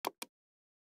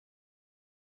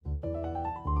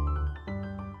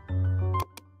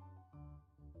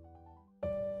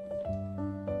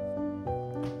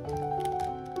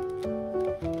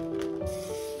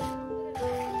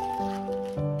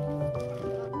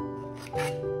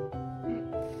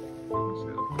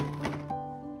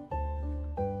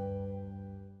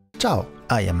Ciao,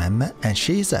 I am Emme and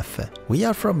she is Effe. We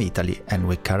are from Italy and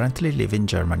we currently live in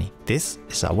Germany. This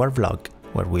is our vlog,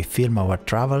 where we film our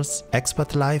travels,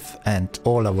 expat life and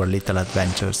all our little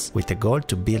adventures with a goal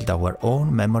to build our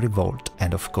own memory vault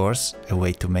and of course a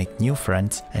way to make new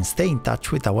friends and stay in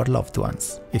touch with our loved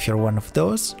ones. If you're one of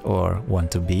those or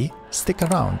want to be, stick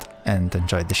around and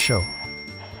enjoy the show.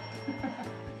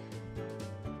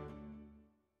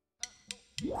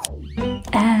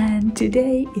 And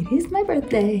today it is my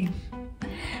birthday,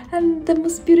 and the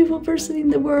most beautiful person in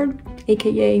the world,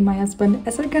 aka my husband,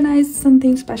 has organized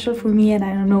something special for me and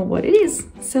I don't know what it is,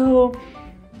 so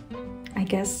I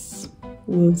guess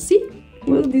we'll see.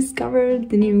 We'll discover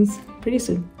the news pretty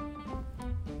soon.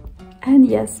 And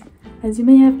yes, as you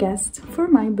may have guessed, for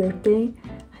my birthday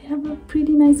I have a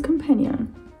pretty nice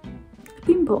companion,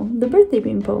 Pimple, the birthday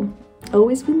Pimple,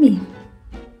 always with me,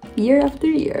 year after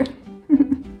year.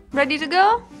 Ready to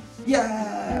go?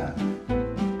 Yeah!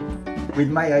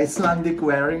 With my Icelandic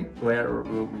with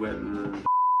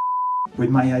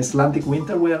my Icelandic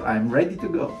winter wear, I'm ready to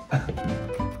go.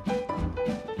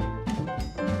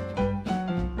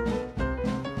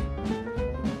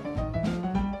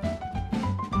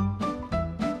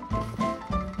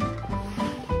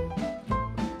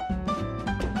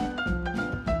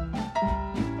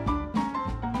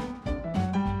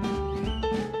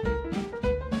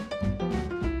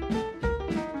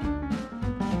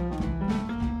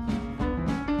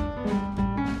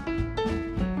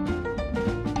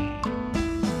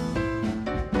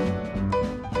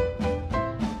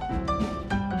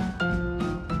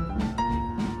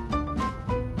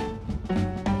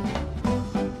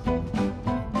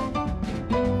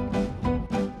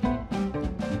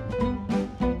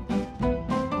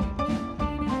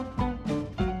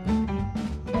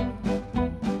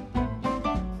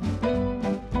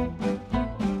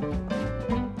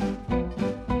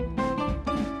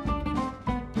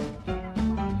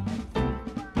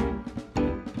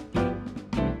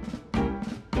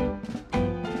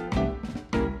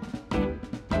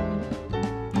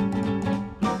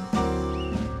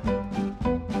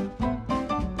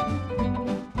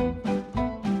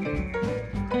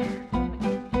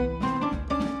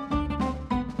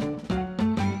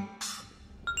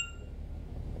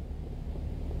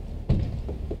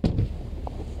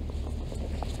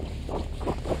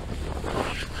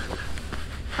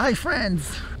 Hi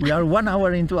friends! We are 1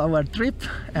 hour into our trip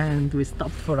and we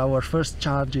stopped for our first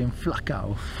charge in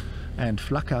Flachau. And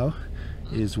Flachau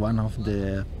is one of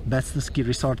the best ski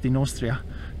resorts in Austria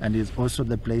and is also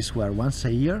the place where once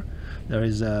a year there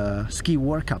is a ski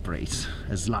World Cup race,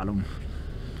 a slalom.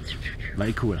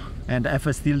 Very cool. And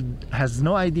Effe still has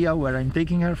no idea where I'm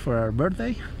taking her for her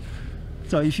birthday.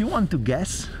 So if you want to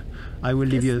guess, I will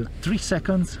leave you 3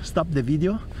 seconds, stop the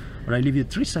video. Or I leave you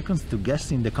 3 seconds to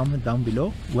guess in the comment down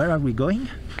below. Where are we going?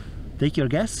 Take your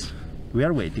guess. We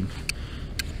are waiting.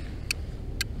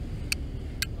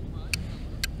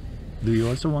 Do you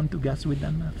also want to guess with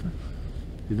them, Effe?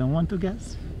 You don't want to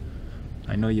guess?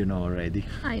 I know you know already.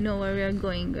 I know where we are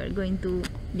going. We are going to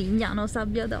Lignano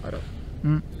Sabbia d'Oro.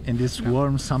 In this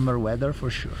warm summer weather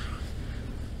for sure.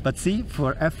 But see,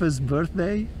 for Effe's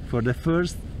birthday, for the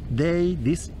first day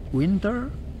this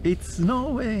winter, it's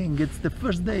snowing! It's the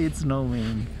first day it's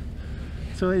snowing.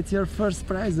 So it's your first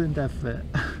present, Effe.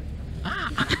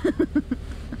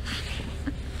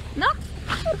 No!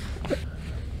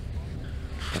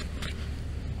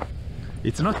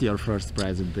 It's not your first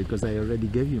present because I already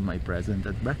gave you my present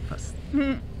at breakfast.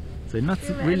 So not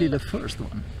really the first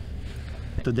one.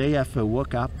 Today Effe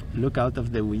woke up, look out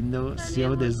of the window, see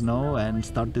all the snow and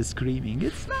started screaming,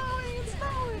 "It's snowing! It's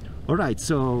snowing!" Alright,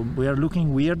 so we are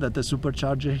looking weird at the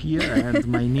supercharger here and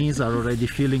my knees are already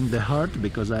feeling the hurt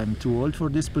because I'm too old for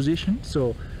this position.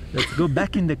 So let's go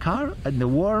back in the car, at the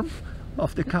warmth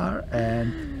of the car,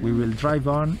 and we will drive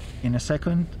on in a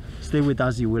second. Stay with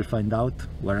us, you will find out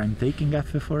where I'm taking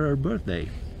Effe for her birthday.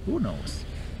 Who knows?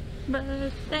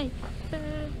 Birthday,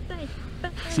 birthday,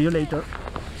 birthday. See you later.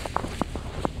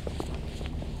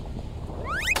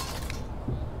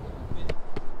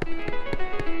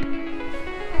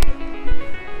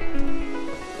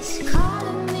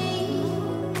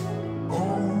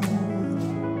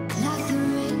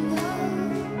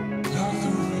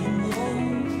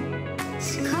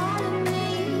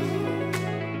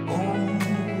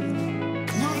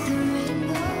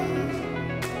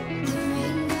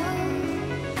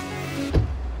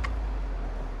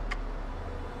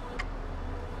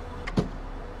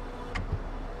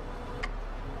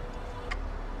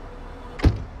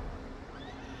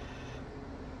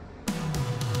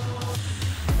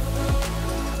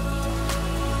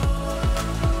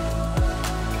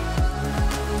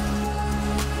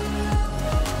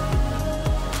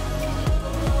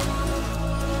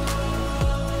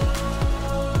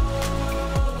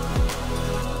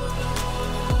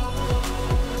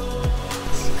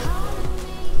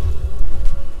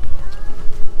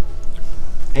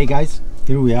 Hey guys,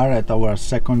 here we are at our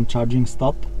second charging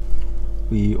stop.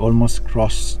 We almost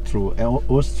crossed through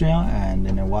Austria, and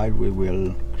in a while we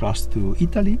will cross to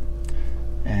Italy,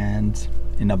 and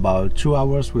in about 2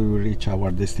 hours we will reach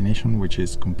our destination, which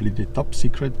is completely top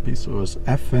secret because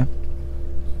Effe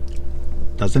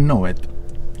doesn't know it.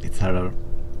 It's her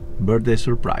birthday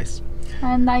surprise.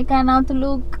 And I cannot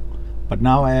look. But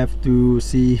now I have to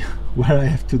see where I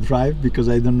have to drive because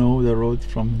I don't know the road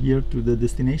from here to the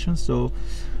destination, so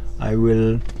I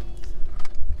will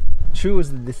choose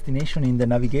the destination in the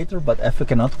navigator, but Effe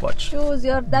cannot watch. Choose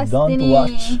your destiny. Don't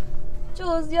watch.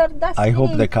 Choose your destiny. I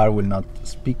hope the car will not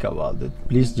speak about it.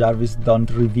 Please, Jarvis, don't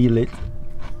reveal it.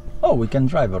 Oh, we can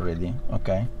drive already.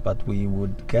 Okay, but we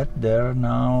would get there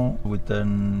now with a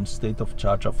state of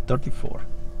charge of 34.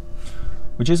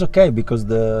 Which is okay because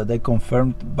they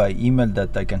confirmed by email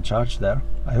that I can charge there.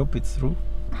 I hope it's true.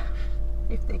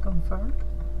 If they confirm.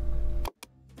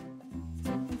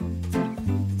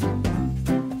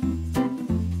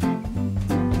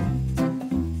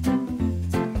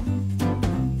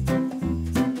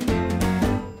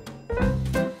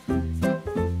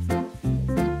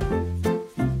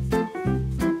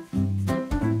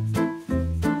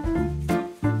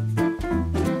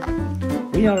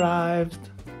 We arrived.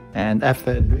 And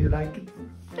Effe, do you like it?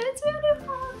 It's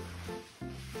beautiful.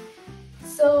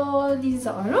 So this is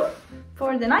our room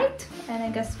for the night, and I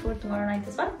guess for tomorrow night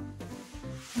as well.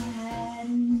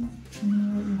 And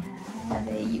we have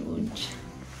a huge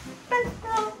bed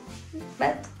now.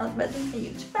 Not bed, a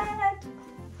huge bed.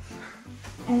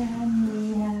 And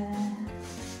we have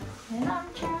an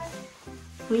armchair.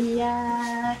 We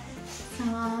have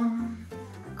some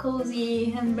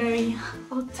cozy and very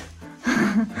hot.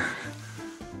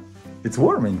 It's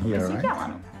warm in here, Si right?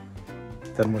 chiamano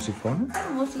Termosifone?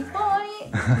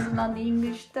 termosifoni. It's not the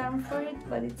English term for it,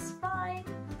 but it's fine.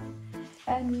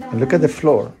 And Look at the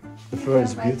floor. The floor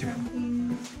is we have beautiful.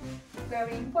 something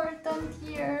very important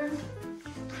here.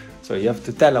 So you have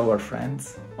to tell our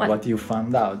friends What? what you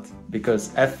found out, because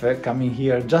Effe coming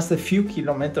here just a few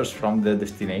kilometers from the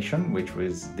destination, which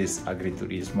was this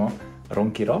agriturismo,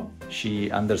 Ronchiro,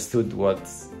 she understood what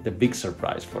the big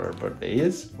surprise for her birthday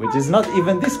is, which is not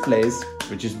even this place,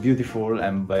 which is beautiful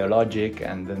and biologic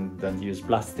and then don't use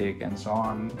plastic and so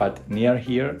on. But near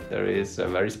here there is a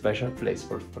very special place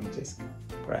for Francesca,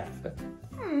 for Effe.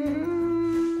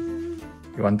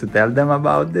 You want to tell them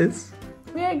about this?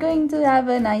 We are going to have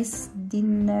a nice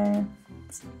dinner.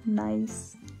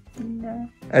 Nice dinner.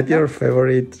 At your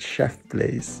favorite chef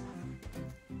place.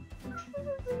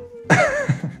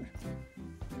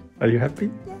 Are you happy?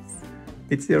 Yes.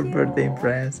 It's your birthday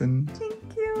present.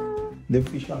 Thank you. The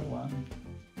official one.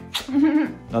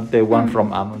 Not the one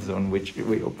from Amazon, which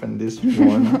we opened this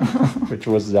one, which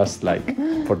was just like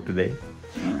for today.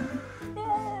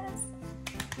 Yes.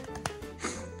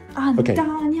 Okay,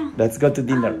 Antonia. let's go to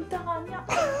dinner. Antonia.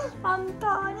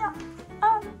 Antonia.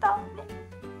 Antonia.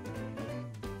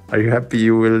 Are you happy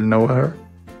you will know her?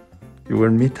 You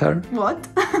will meet her? What?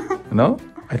 No?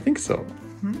 I think so.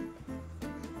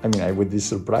 I mean, I would be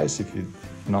surprised if you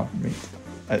not meet.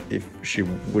 If she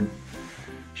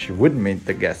would meet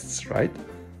the guests, right?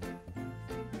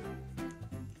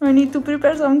 I need to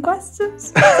prepare some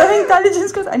questions. Some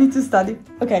intelligence questions. I need to study.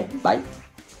 Okay, bye.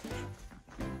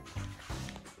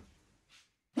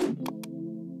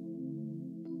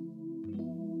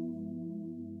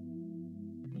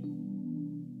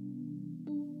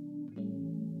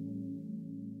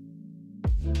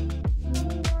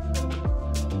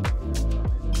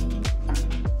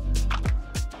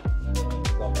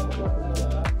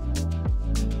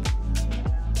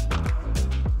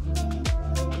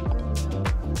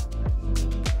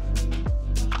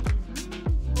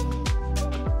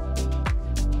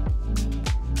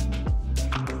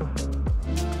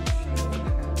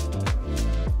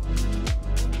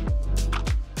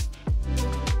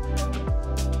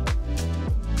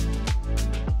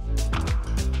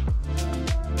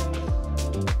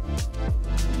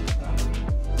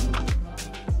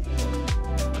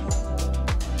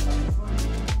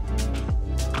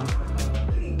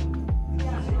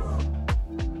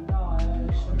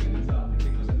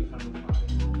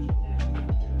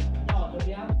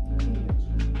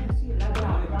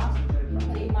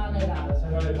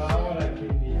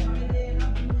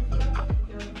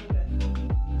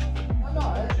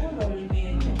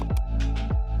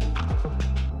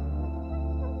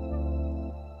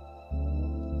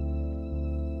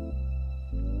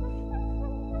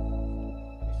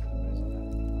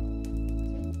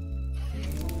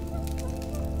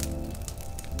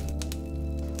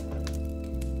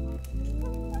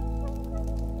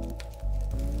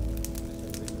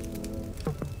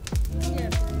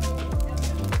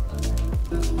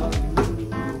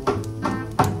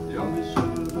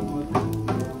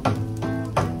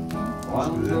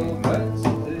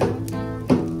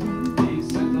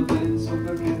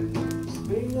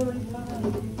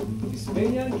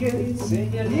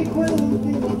 Segnali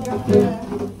quell'ultimo caffè,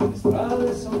 le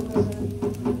strade sono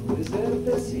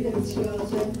deserte e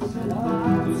silenziose.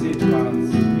 Così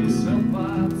pazzi, sono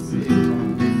pazzi,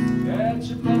 che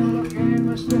c'è quello che mi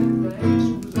aspetta e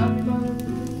scusami ma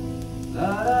la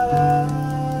la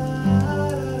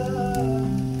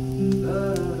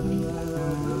la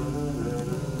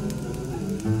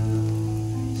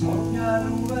sogna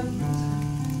l'uventus,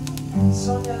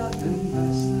 sogna la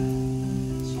tempesta,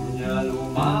 sogna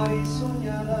l'umai,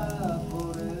 sogna la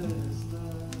foresta.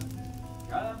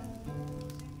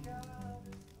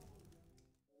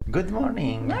 Good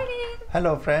morning! Morning!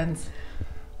 Hello friends!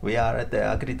 We are at the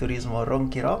Agriturismo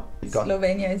Ronchiro.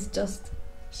 Slovenia is just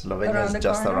Slovenia is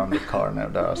just around the corner.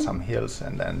 There are some hills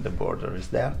and then the border is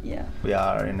there. Yeah. We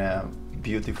are in a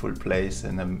beautiful place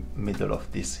in the middle of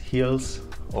these hills,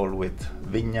 all with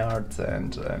vineyards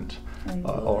and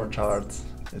orchards.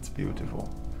 It's beautiful.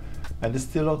 And it's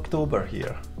still October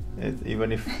here.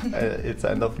 Even if it's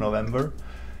end of November,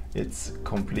 it's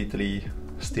completely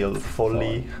still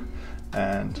folly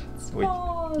and with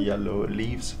yellow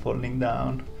leaves falling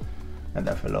down. And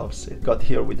Effe loves it. Got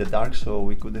here with the dark, so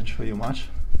we couldn't show you much.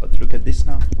 But look at this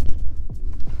now.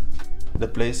 The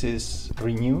place is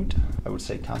renewed, I would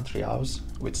say country house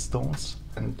with stones.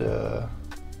 And the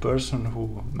person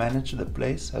who managed the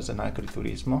place as an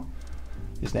agriturismo,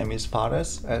 his name is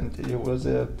Fares, and it was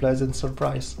a pleasant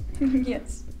surprise.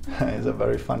 Yes. He's a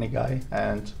very funny guy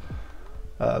and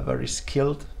very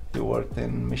skilled. He worked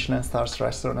in Michelin stars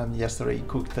restaurant and yesterday he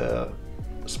cooked a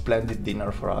splendid dinner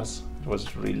for us. It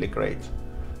was really great.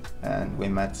 And we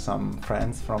met some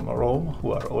friends from Rome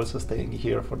who are also staying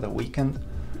here for the weekend.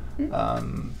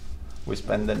 We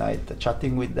spent the night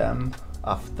chatting with them.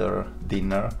 After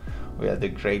dinner we had a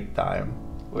great time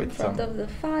with in front of the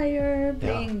fire,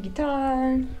 playing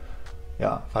guitar.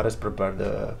 Yeah, Fares prepared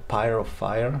a pyre of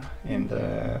fire in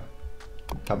the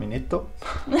caminetto.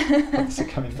 What's the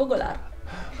caminetto? Fogolar.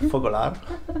 Fogolar.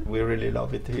 We really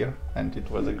love it here and it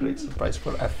was a great surprise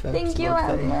for Effe. Thank you,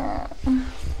 Emme.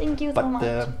 Thank you so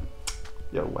much.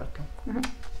 You're welcome.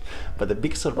 But the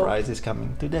big surprise is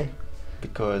coming today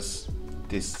because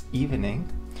this evening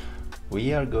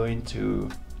we are going to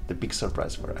the big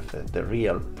surprise for Effe, the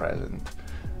real present,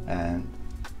 and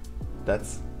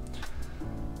that's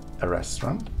a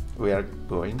restaurant. We are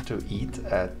going to eat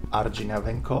at Argina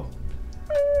Venco,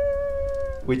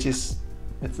 which is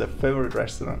it's the favorite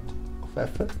restaurant of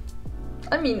Effe.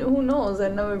 I mean, who knows?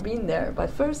 I've never been there, but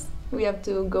first we have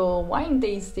to go wine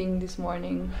tasting this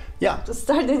morning. Yeah. To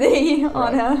start the day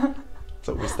on a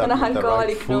so we start on a with the right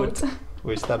alcoholic foot. note.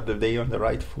 We start the day on the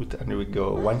right foot and we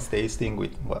go wine tasting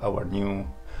with our new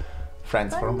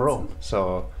friends from Rome.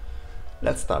 So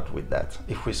let's start with that.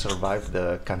 If we survive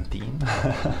the canteen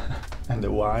and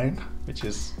the wine, which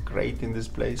is great in this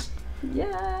place,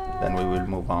 yeah, then we will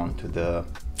move on to the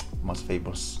most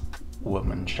famous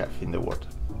woman chef in the world.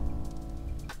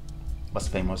 Most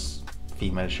famous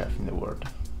female chef in the world.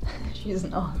 She's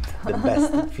not. The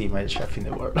best female chef in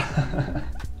the world.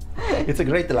 It's a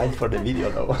great line for the video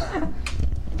though.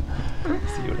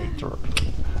 See you later.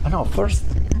 Oh no, first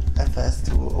Effe has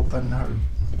to open her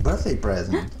birthday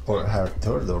present, or her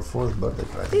third or fourth birthday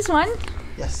present. This one?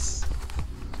 Yes.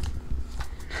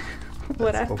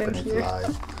 What Let's happened open it here?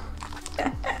 live.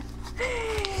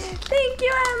 Thank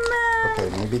you, Emma! Okay,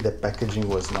 maybe the packaging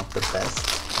was not the best.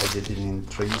 I did it in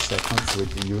 3 seconds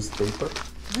with the used paper.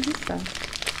 What is that?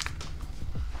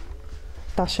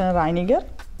 Taschenreiniger?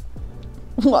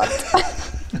 What?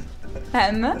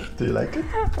 Emma? Do you like it?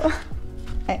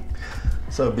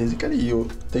 So basically you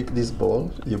take this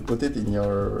ball, you put it in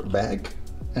your bag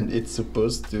and it's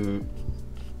supposed to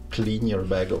clean your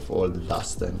bag of all the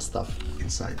dust and stuff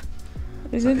inside.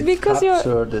 Is it because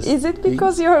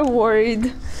you're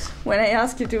worried when I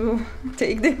ask you to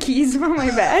take the keys from my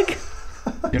bag?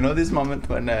 You know this moment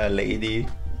when a lady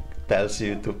tells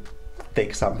you to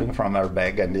take something from her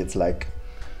bag and it's like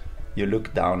you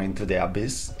look down into the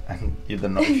abyss and you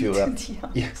don't know if you are,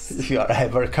 if you are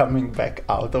ever coming back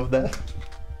out of that.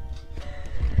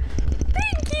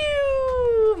 Thank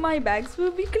you! My bags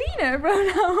will be cleaner from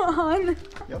now on.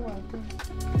 You're welcome.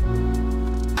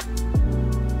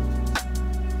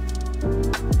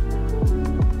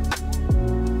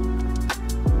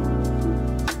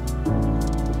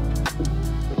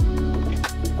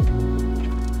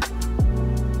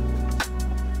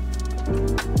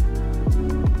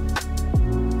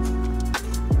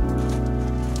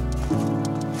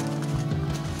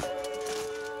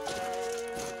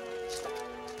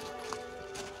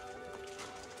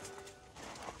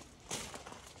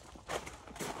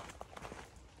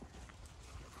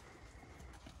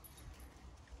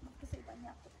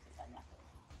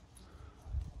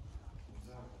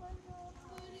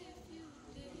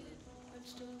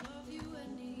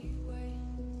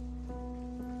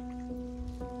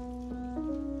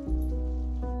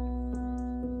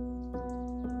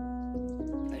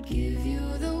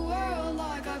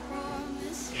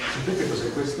 Sapete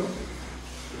cos'è questo?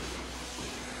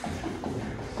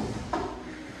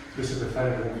 Questo per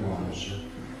fare il voyage.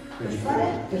 Per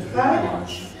fare?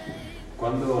 Voyage.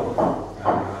 Quando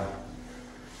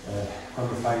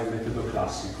fai il metodo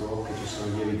classico, che ci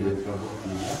sono gli avi dentro la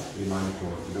bottiglia, rimane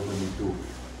torbido, quindi tu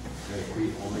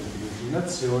qui aumenti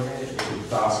l'inclinazione e si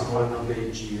fanno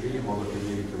dei giri in modo che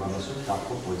gli avi che vanno sul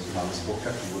tappo, poi si va alla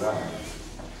sboccatura.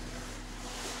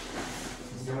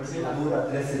 Dura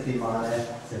 3 settimane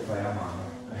se fai a mano.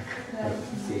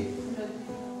 Sì.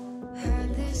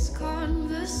 Had this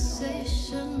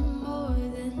conversation more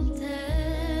than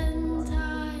 10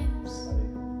 times.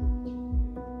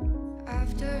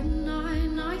 After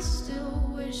 9, I still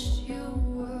wish you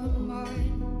were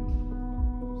mine.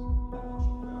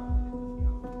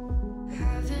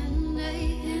 Haven't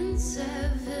ate in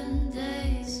 7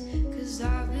 days, 'cause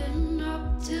I've been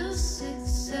up till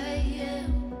 6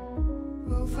 a.m.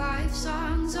 Wrote 5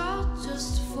 songs all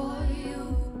just for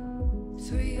you.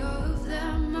 3 of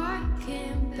them I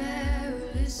can't bear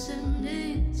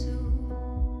listening to.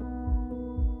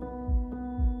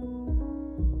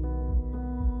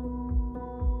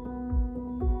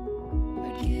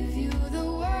 I'd give you the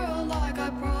world like I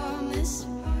promised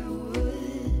I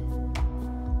would.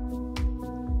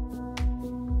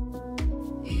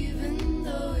 Even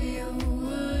though you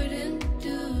wouldn't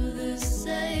do the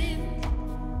same.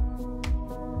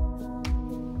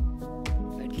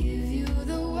 I'd give you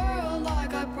the world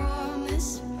like I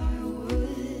promised I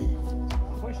would.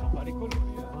 Poi sono vari colori,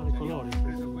 vari colori. Ho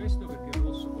preso questo perché è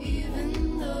rosso.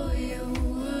 Even though you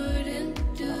wouldn't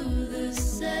do the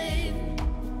same.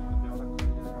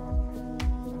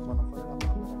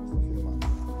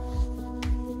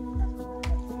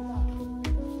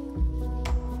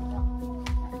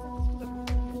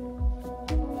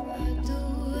 I'd do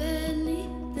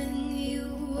anything you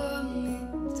want me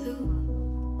to.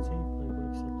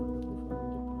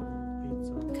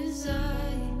 'Cause I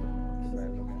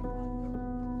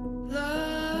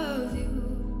love you.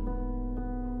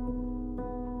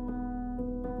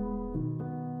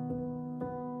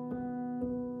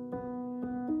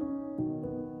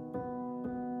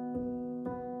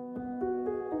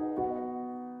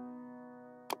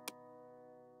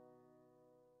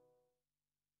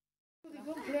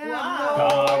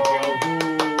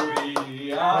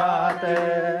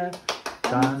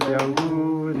 Tanti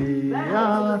auguri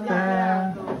a te,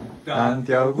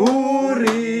 tanti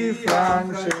auguri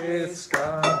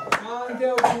Francesca, Tanti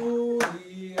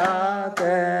auguri a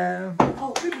te.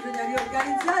 Oh, qui bisogna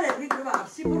riorganizzare e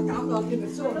ritrovarsi portando altre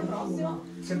persone.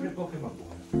 sempre poche ma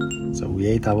buone. So we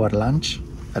ate our lunch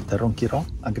at the Ronchirò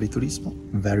Agriturismo.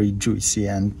 Very juicy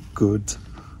and good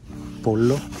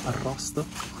pollo arrosto.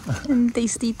 And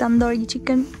tasty tandoori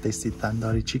chicken. Tasty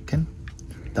tandoori chicken,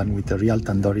 done with a real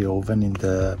tandoori oven in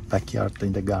the backyard,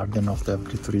 in the garden of the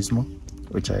Agriturismo,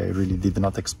 which I really did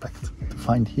not expect to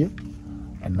find here.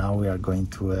 And now we are going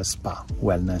to a spa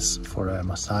wellness for a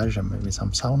massage and maybe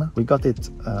some sauna. We got it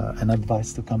an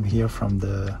advice to come here from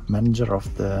the manager of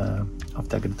the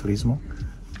Agriturismo,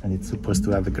 and it's supposed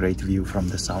to have a great view from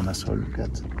the sauna. So look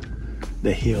at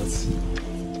the hills.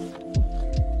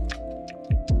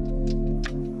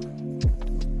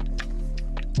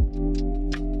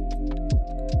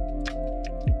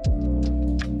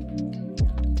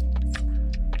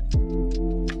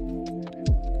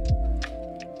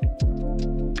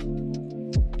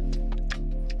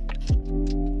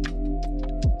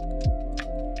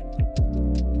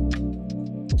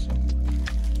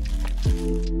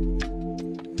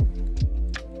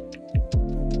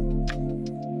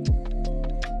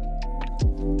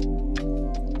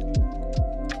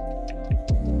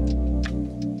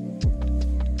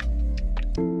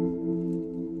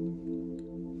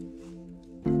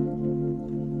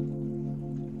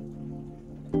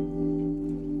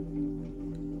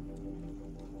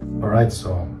 Alright,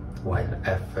 so while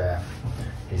Effe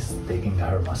is taking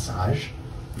her massage,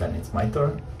 then it's my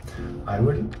turn. I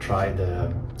will try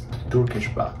the Turkish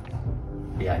bath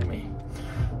behind me.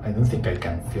 I don't think I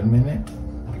can film in it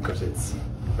because it's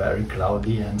very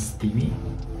cloudy and steamy.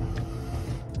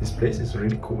 This place is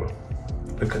really cool.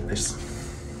 Look at this.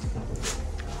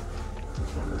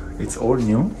 It's all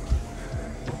new.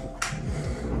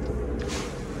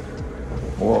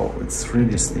 Whoa, it's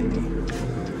really steamy.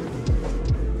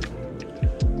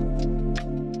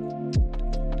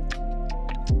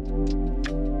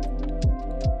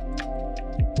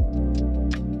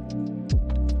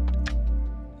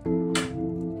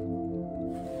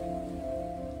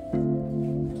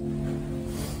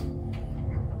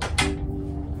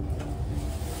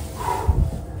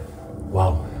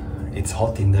 Wow, it's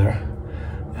hot in there,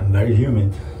 and very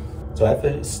humid. So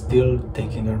Effe is still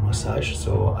taking her massage,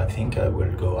 so I think I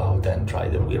will go out and try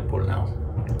the whirlpool now.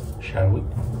 Shall we?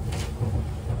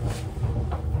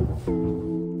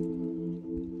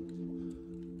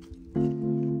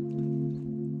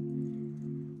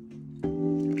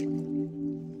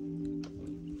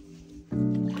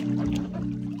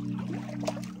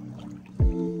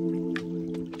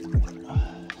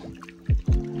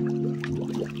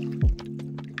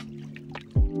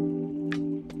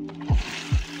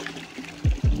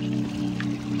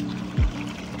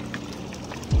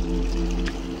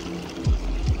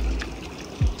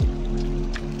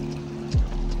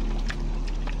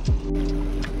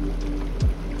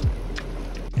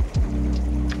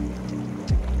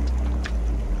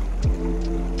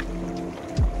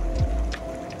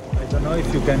 I don't know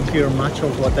if you can hear much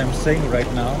of what I'm saying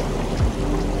right now,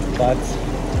 but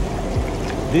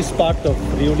this part of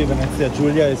Friuli, Venezia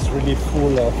Giulia is really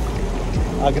full of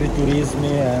agriturism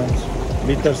and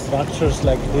little structures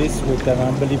like this with an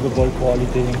unbelievable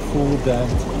quality in food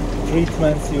and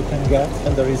treatments you can get.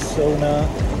 And there is sauna,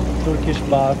 Turkish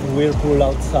bath, whirlpool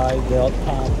outside, the hot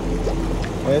tub.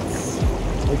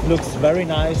 It looks very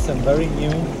nice and very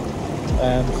new,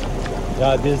 and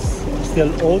yeah, this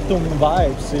still autumn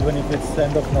vibes, even if it's the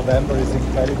end of November, is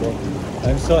incredible.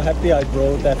 I'm so happy I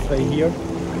brought Effe here.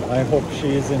 I hope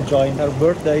she is enjoying her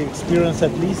birthday experience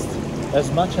at least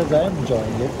as much as I'm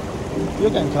enjoying it. You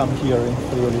can come here in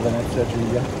Friuli, Venezia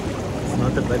Giulia. It's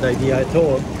not a bad idea at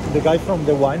all. The guy from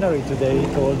the winery today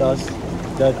told us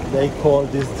that they call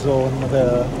this zone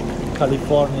the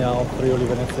California of Friuli,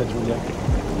 Venezia Giulia,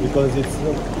 because it's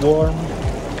warm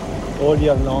all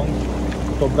year long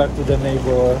compared to the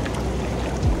neighbor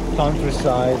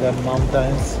countryside and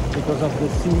mountains because of the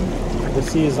sea. The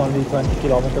sea is only 20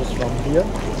 kilometers from here,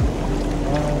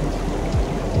 and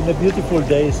in the beautiful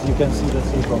days you can see the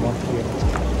sea from up here.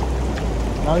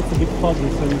 Now it's a bit foggy,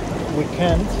 so we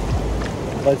can't,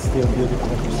 but it's still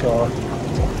beautiful. So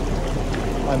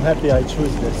I'm happy I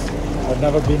choose this. I've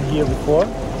never been here before.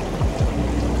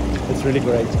 It's really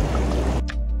great.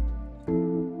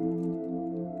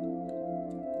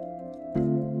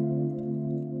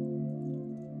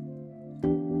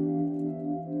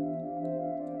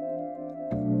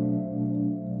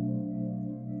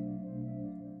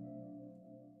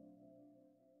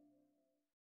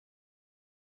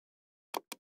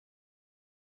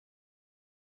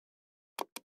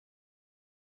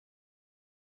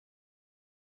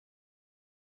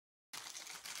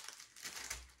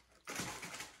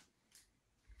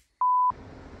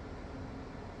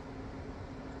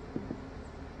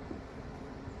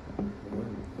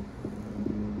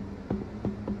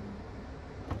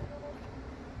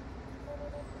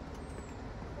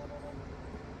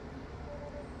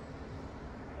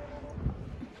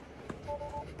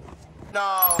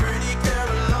 No. Pretty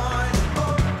girl.